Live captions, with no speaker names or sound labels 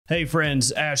Hey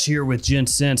friends, Ash here with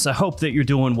Gents. I hope that you're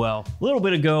doing well. A little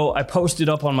bit ago, I posted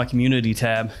up on my community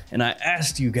tab and I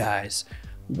asked you guys,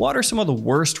 what are some of the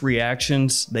worst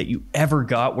reactions that you ever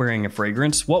got wearing a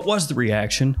fragrance? What was the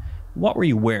reaction? What were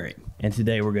you wearing? And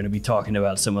today we're gonna be talking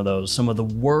about some of the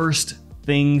worst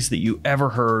things that you ever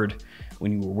heard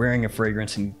when you were wearing a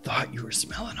fragrance and you thought you were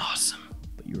smelling awesome,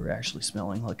 but you were actually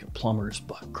smelling like a plumber's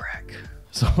butt crack.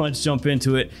 So let's jump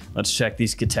into it. Let's check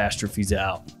these catastrophes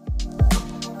out.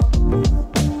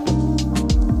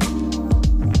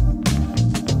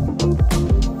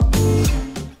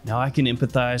 Now I can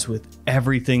empathize with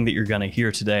everything that you're gonna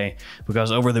hear today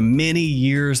because over the many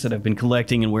years that I've been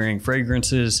collecting and wearing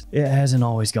fragrances, it hasn't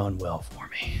always gone well for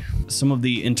me. Some of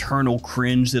the internal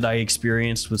cringe that I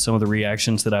experienced with some of the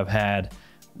reactions that I've had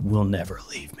will never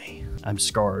leave me. I'm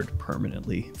scarred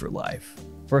permanently for life.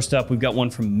 First up, we've got one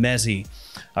from Mezzy.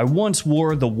 I once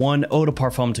wore the one eau de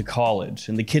parfum to college,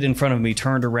 and the kid in front of me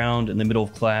turned around in the middle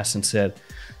of class and said,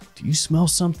 "Do you smell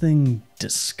something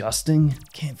disgusting?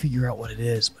 Can't figure out what it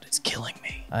is, but it's killing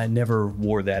me." I never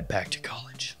wore that back to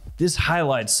college. This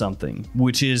highlights something,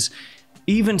 which is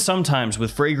even sometimes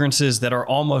with fragrances that are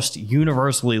almost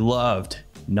universally loved,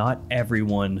 not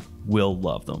everyone will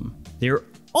love them. They're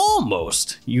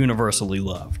almost universally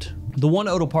loved. The one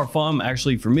eau de parfum,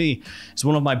 actually for me, is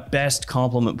one of my best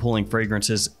compliment pulling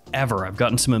fragrances ever. I've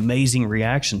gotten some amazing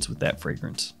reactions with that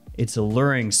fragrance. It's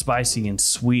alluring, spicy, and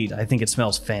sweet. I think it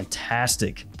smells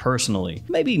fantastic, personally.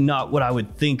 Maybe not what I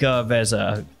would think of as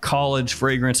a college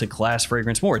fragrance, a class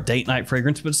fragrance, more a date night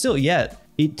fragrance, but still yet,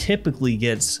 it typically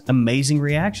gets amazing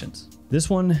reactions. This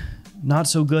one, not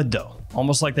so good though.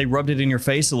 Almost like they rubbed it in your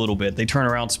face a little bit. They turn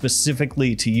around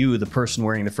specifically to you, the person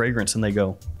wearing the fragrance, and they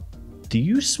go, "Do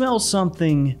you smell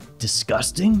something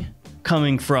disgusting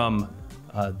coming from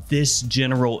this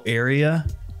general area?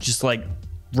 Just like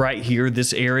right here,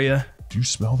 this area. Do you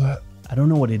smell that? I don't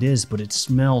know what it is, but it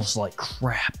smells like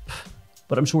crap."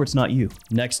 But I'm sure it's not you.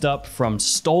 Next up, from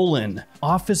Stolen,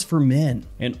 Office for Men.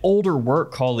 An older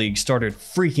work colleague started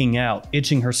freaking out,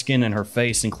 itching her skin and her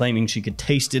face and claiming she could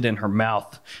taste it in her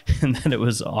mouth and that it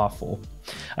was awful.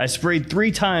 I sprayed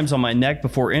 3 times on my neck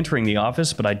before entering the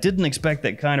office, but I didn't expect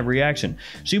that kind of reaction.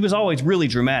 She was always really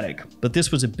dramatic, but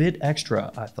this was a bit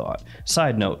extra, I thought.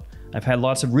 Side note, I've had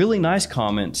lots of really nice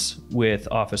comments with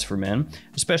Office for Men,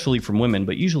 especially from women,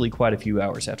 but usually quite a few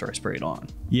hours after I spray it on.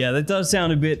 Yeah, that does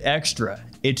sound a bit extra.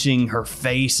 Itching her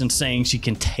face and saying she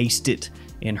can taste it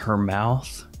in her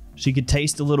mouth. She could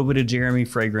taste a little bit of Jeremy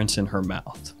fragrance in her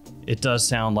mouth. It does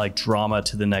sound like drama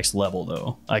to the next level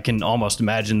though. I can almost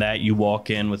imagine that you walk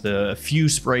in with a few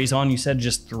sprays on. You said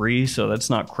just 3, so that's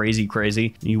not crazy.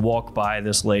 You walk by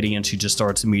this lady and she just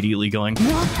starts immediately going,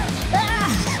 "What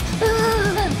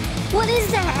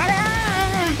is that?"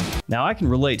 Now I can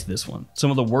relate to this one.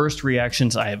 Some of the worst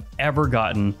reactions I have ever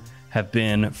gotten have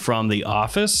been from the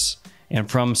office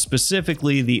and from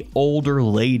specifically the older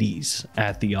ladies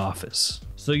at the office.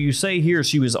 So you say here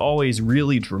she was always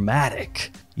really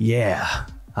dramatic. Yeah,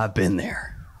 I've been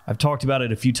there. I've talked about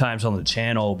it a few times on the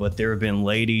channel, but there have been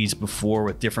ladies before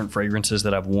with different fragrances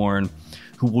that I've worn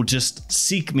who will just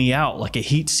seek me out like a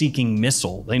heat-seeking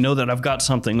missile. They know that I've got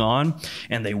something on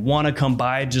and they want to come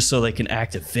by just so they can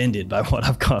act offended by what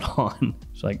I've got on.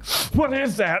 It's like, "What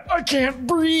is that? I can't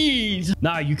breathe."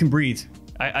 Nah, you can breathe.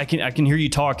 I can hear you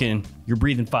talking. You're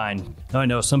breathing fine. I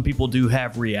know some people do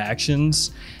have reactions,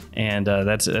 and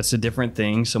that's a different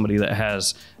thing. Somebody that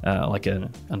has like an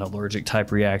allergic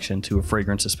type reaction to a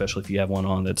fragrance, especially if you have one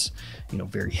on that's, you know,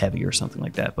 very heavy or something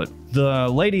like that. But the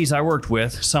ladies I worked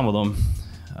with, some of them,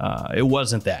 it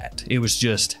wasn't that. It was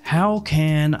just, how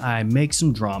can I make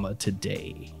some drama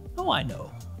today? Oh, I know.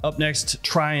 Up next,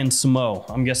 Try and Samo.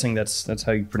 I'm guessing that's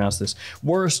how you pronounce this.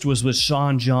 Worst was with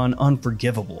Sean John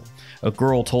Unforgivable. A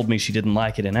girl told me she didn't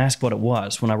like it and asked what it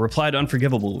was. When I replied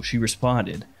Unforgivable, she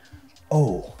responded,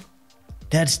 "Oh,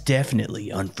 that's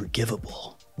definitely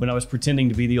unforgivable." When I was pretending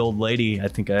to be the old lady, I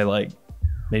think I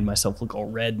made myself look all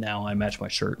red. Now I match my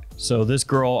shirt. So this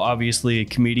girl, obviously a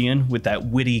comedian with that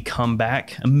witty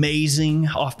comeback, amazing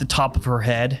off the top of her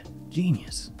head,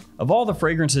 genius. Of all the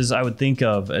fragrances I would think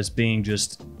of as being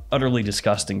just utterly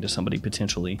disgusting to somebody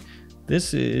potentially,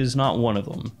 this is not one of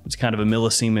them. It's kind of a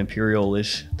Millesime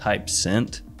Imperial-ish type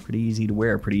scent. Pretty easy to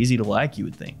wear, pretty easy to like, you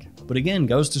would think. But again,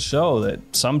 goes to show that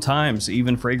sometimes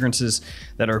even fragrances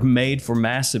that are made for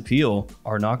mass appeal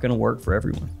are not gonna work for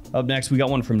everyone. Up next, we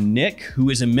got one from Nick, who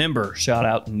is a member. Shout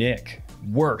out Nick.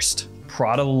 Worst,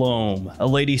 Prada L'Homme. A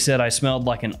lady said I smelled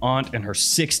like an aunt in her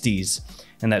 60s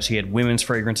and that she had women's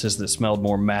fragrances that smelled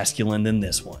more masculine than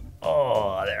this one.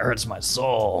 Oh, that hurts my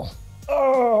soul.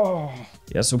 Oh.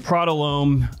 Yeah, so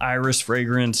Prodalome Iris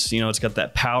fragrance, you know, it's got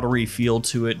that powdery feel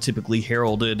to it, typically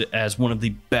heralded as one of the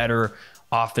better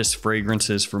office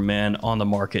fragrances for men on the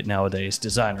market nowadays,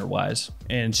 designer wise.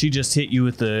 And she just hit you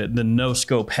with the no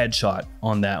scope headshot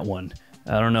on that one.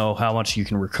 I don't know how much you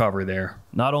can recover there.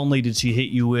 Not only did she hit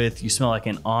you with, you smell like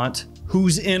an aunt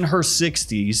who's in her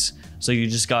 60s, so you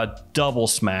just got double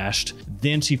smashed.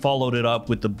 Then she followed it up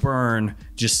with the burn,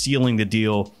 just sealing the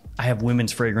deal. I have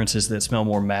women's fragrances that smell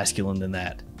more masculine than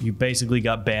that. You basically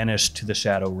got banished to the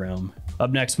shadow realm.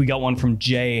 Up next, we got one from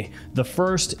Jay. The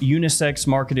first unisex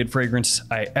marketed fragrance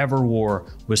I ever wore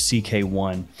was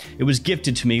CK1. It was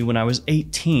gifted to me when I was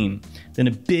 18. Then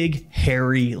a big,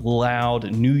 hairy,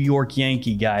 loud New York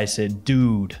Yankee guy said,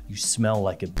 "Dude, you smell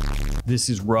like a..." This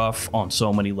is rough on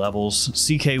so many levels.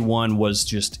 CK1 was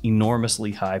just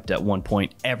enormously hyped at one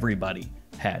point. Everybody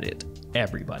had it.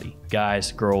 Everybody.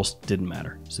 Guys, girls, didn't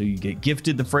matter. So you get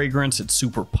gifted the fragrance, it's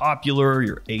super popular,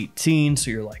 you're 18, so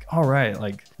you're like, all right,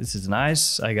 like, this is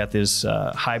nice. I got this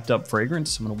hyped up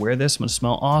fragrance. I'm gonna wear this, I'm gonna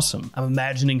smell awesome. I'm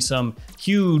imagining some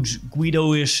huge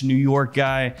Guido-ish New York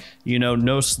guy, you know,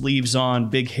 no sleeves on,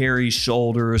 big hairy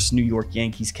shoulders, New York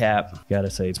Yankees cap. Gotta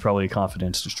say, it's probably a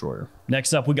confidence destroyer.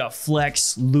 Next up, we got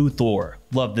Flex Luthor.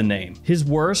 Love the name. His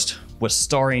worst was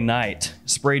Starry Night.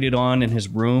 Sprayed it on in his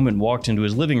room and walked into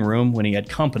his living room when he had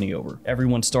company over.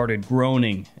 Everyone started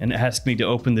groaning and asked me to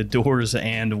open the doors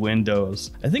and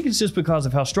windows. I think it's just because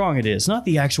of how strong it is, not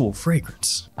the actual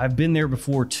fragrance. I've been there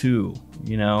before too,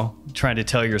 you know, trying to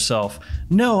tell yourself,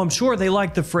 no, I'm sure they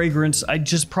like the fragrance. I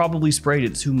just probably sprayed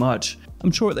it too much.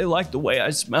 I'm sure they like the way I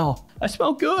smell. I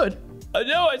smell good. I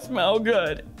know I smell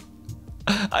good.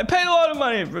 I paid a lot of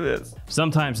money for this.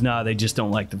 Sometimes, nah, they just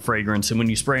don't like the fragrance, and when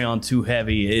you spray on too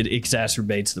heavy, it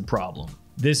exacerbates the problem.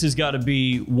 This has got to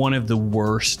be one of the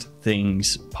worst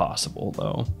things possible,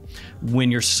 though. When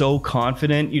you're so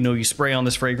confident, you know, you spray on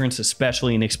this fragrance,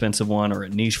 especially an expensive one or a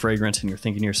niche fragrance, and you're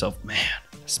thinking to yourself, man,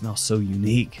 I smell so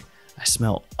unique. I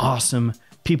smell awesome.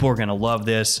 People are going to love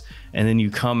this. And then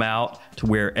you come out to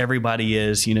where everybody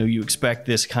is, you know, you expect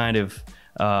this kind of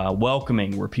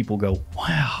welcoming where people go,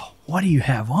 wow. What do you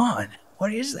have on?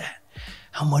 What is that?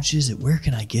 How much is it? Where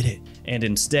can I get it? And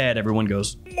instead, everyone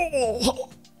goes, oh,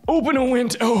 open a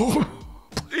window,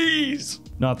 please.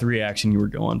 Not the reaction you were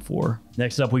going for.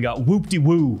 Next up, we got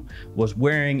Whoop-De-Woo. Was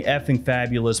wearing Effing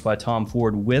Fabulous by Tom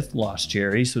Ford with Lost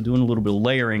Cherry, so doing a little bit of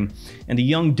layering. And a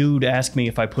young dude asked me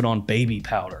if I put on baby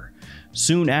powder.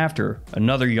 Soon after,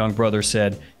 another young brother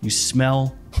said, you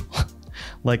smell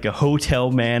like a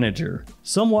hotel manager.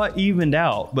 Somewhat evened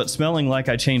out, but smelling like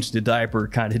I changed a diaper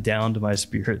kind of down to my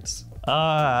spirits.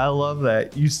 Ah, I love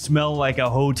that. You smell like a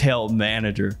hotel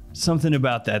manager. Something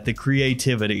about that, the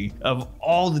creativity of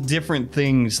all the different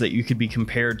things that you could be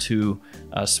compared to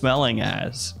smelling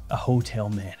as a hotel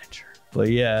manager. But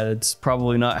yeah, it's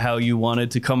probably not how you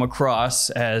wanted to come across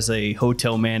as a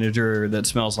hotel manager that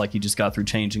smells like you just got through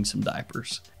changing some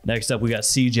diapers. Next up, we got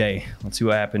CJ. Let's see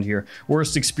what happened here.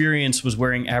 Worst experience was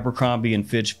wearing Abercrombie &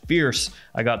 Fitch Fierce.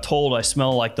 I got told I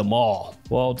smell like the mall.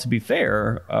 Well, to be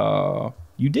fair,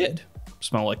 you did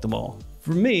smell like the mall.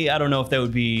 For me, I don't know if that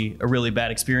would be a really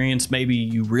bad experience. Maybe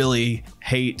you really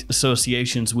hate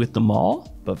associations with the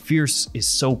mall, but Fierce is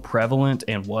so prevalent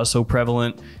and was so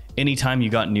prevalent anytime you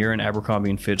got near an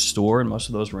Abercrombie & Fitch store, and most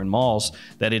of those were in malls,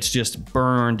 that it's just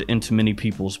burned into many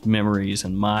people's memories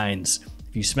and minds.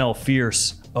 If you smell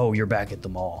Fierce, oh, you're back at the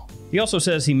mall. He also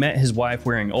says he met his wife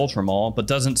wearing Ultra Mall, but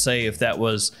doesn't say if that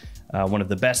was one of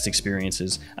the best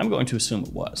experiences. I'm going to assume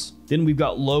it was. Then we've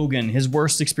got Logan. His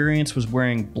worst experience was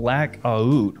wearing Black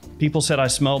Oud. People said I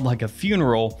smelled like a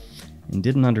funeral and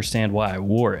didn't understand why I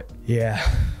wore it. Yeah,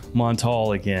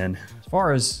 Montal again. As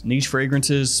far as niche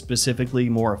fragrances, specifically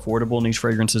more affordable niche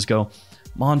fragrances go,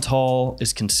 Montal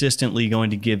is consistently going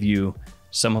to give you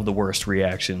some of the worst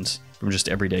reactions from just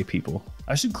everyday people.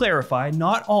 I should clarify,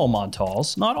 not all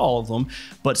Montals, not all of them,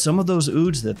 but some of those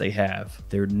ouds that they have,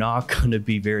 they're not going to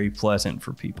be very pleasant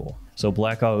for people. So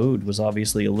Black Oud was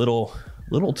obviously a little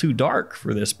too dark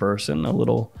for this person, a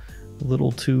little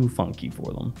too funky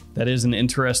for them. That is an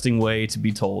interesting way to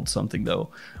be told something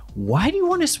though. Why do you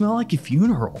want to smell like a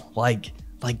funeral? Like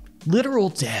literal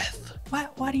death.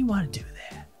 Why do you want to do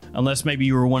that? Unless maybe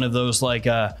you were one of those like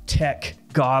tech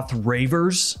goth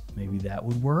ravers, maybe that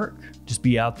would work. Just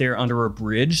be out there under a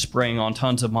bridge spraying on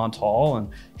tons of Montal and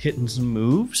hitting some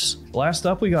moves. Last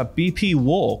up, we got BP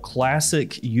Wool,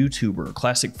 classic YouTuber,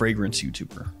 classic fragrance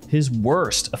YouTuber. His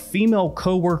worst, a female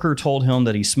coworker told him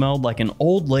that he smelled like an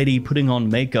old lady putting on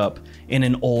makeup in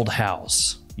an old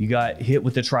house. You got hit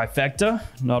with the trifecta.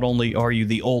 Not only are you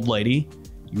the old lady,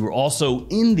 You were also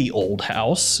in the old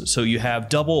house, so you have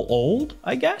double old,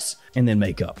 I guess, and then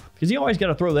makeup. Because you always got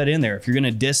to throw that in there. If you're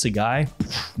gonna diss a guy,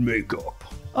 makeup.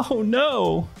 Oh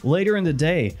no! Later in the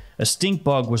day, a stink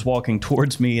bug was walking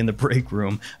towards me in the break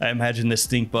room. I imagine this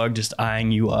stink bug just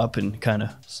eyeing you up and kind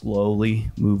of slowly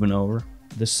moving over.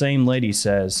 The same lady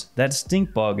says, that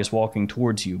stink bug is walking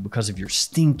towards you because of your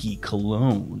stinky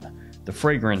cologne. The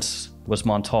fragrance was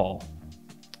menthol.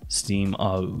 Steam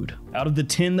oud. Out of the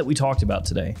 10 that we talked about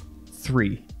today,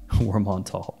 3 were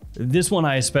menthol. This one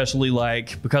I especially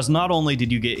like because not only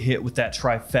did you get hit with that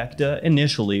trifecta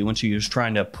initially when she was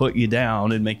trying to put you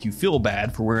down and make you feel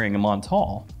bad for wearing a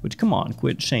menthol, which come on,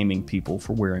 quit shaming people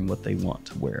for wearing what they want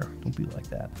to wear. Don't be like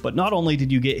that. But not only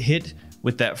did you get hit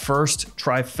with that first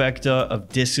trifecta of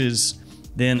disses,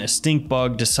 then a stink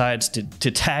bug decides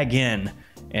to tag in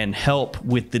and help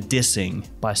with the dissing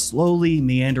by slowly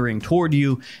meandering toward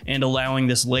you and allowing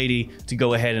this lady to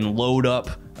go ahead and load up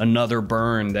another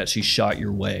burn that she shot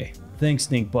your way. Thanks,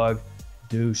 stink bug.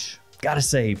 Douche. Gotta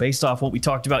say, based off what we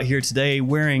talked about here today,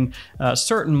 wearing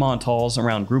certain menthols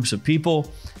around groups of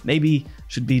people maybe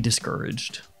should be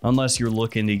discouraged. Unless you're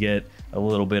looking to get a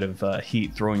little bit of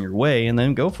heat thrown your way, and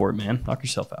then go for it, man. Knock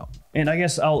yourself out. And I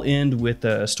guess I'll end with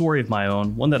a story of my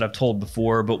own, one that I've told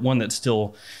before, but one that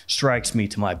still strikes me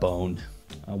to my bone.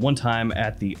 One time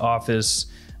at the office,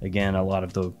 again, a lot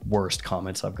of the worst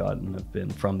comments I've gotten have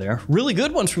been from there. Really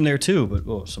good ones from there too, but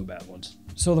oh, some bad ones.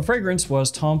 So the fragrance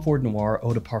was Tom Ford Noir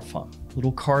Eau de Parfum,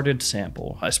 little carded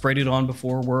sample. I sprayed it on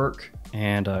before work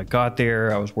and got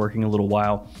there. I was working a little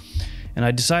while. And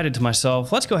I decided to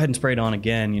myself, let's go ahead and spray it on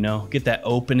again, you know, get that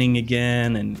opening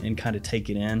again and kind of take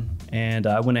it in. And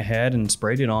I went ahead and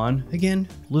sprayed it on. Again,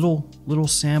 little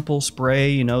sample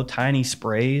spray, you know, tiny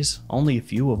sprays, only a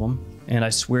few of them. And I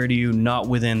swear to you, not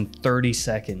within 30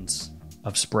 seconds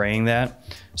of spraying that,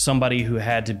 somebody who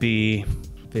had to be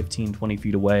 15, 20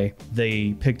 feet away,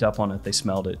 they picked up on it, they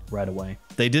smelled it right away.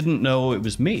 They didn't know it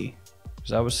was me,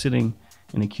 because I was sitting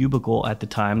in a cubicle at the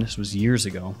time. This was years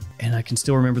ago. And I can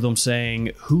still remember them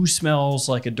saying, who smells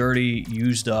like a dirty,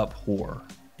 used up whore?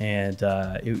 And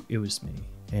it was me.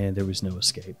 And there was no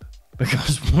escape.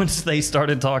 Because once they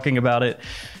started talking about it,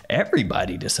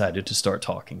 everybody decided to start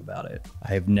talking about it.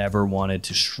 I have never wanted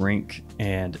to shrink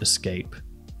and escape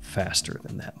faster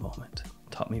than that moment.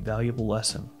 It taught me a valuable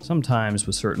lesson. Sometimes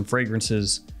with certain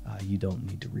fragrances, you don't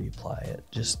need to reapply it.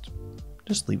 Just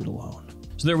leave it alone.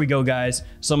 So there we go, guys.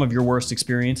 Some of your worst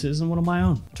experiences and one of my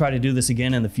own. Try to do this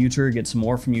again in the future, get some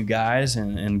more from you guys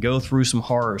and go through some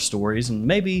horror stories and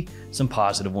maybe some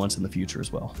positive ones in the future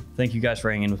as well. Thank you guys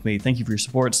for hanging with me. Thank you for your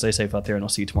support. Stay safe out there and I'll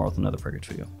see you tomorrow with another fragrance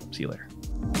video. See you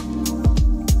later.